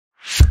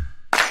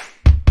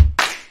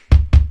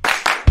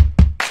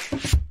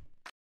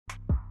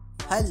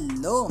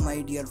Hello my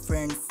dear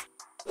friends,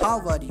 how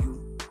are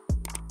you?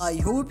 I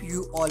hope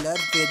you all are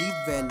very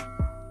well.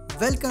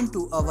 Welcome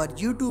to our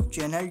YouTube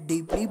channel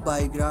Wiki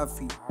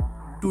Biography.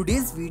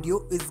 Today's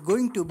video is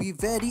going to be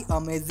very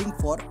amazing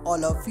for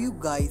all of you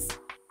guys.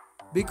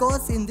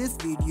 Because in this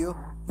video,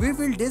 we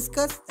will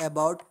discuss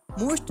about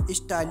most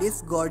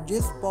stylish,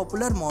 gorgeous,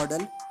 popular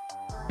model,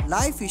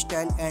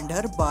 lifestyle and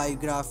her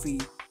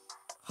biography.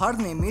 Her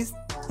name is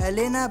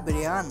Ellana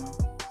Bryan.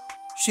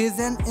 She is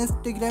an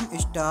Instagram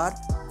star,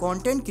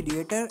 content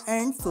creator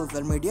and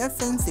social media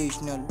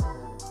sensational.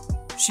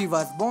 She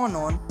was born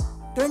on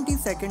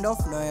 22nd of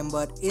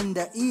November in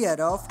the year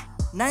of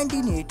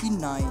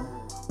 1989.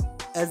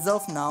 As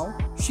of now,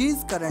 she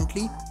is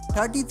currently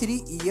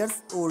 33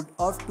 years old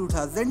of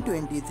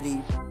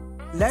 2023.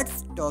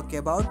 Let's talk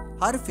about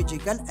her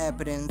physical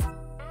appearance.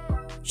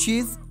 She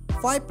is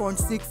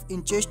 5.6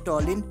 inches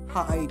tall in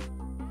height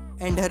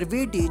and her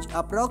weight is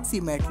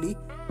approximately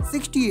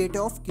 68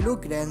 of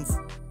kilograms.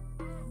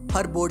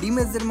 Her body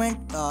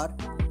measurements are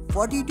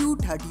 42,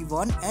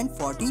 31 and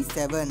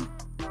 47.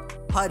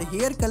 Her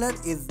hair color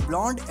is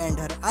blonde and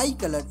her eye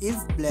color is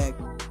black.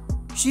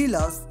 She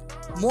loves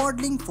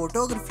modeling,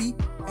 photography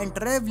and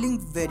traveling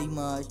very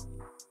much.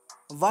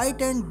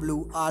 White and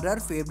blue are her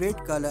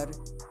favorite color.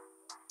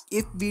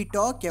 If we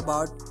talk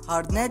about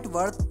her net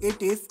worth,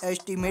 it is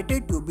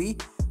estimated to be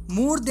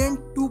more than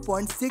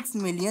 2.6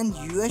 million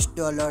US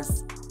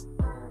dollars,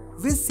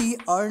 which she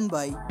earned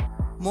by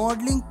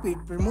modeling, paid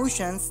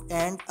promotions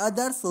and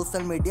other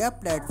social media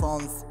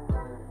platforms.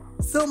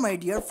 So my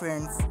dear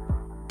friends,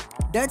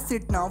 that's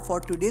it now for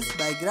today's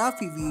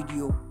biography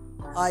video.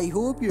 I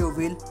hope you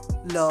will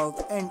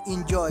love and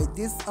enjoy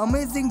this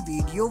amazing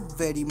video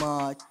very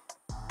much.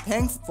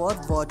 Thanks for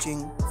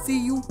watching. See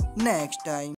you next time.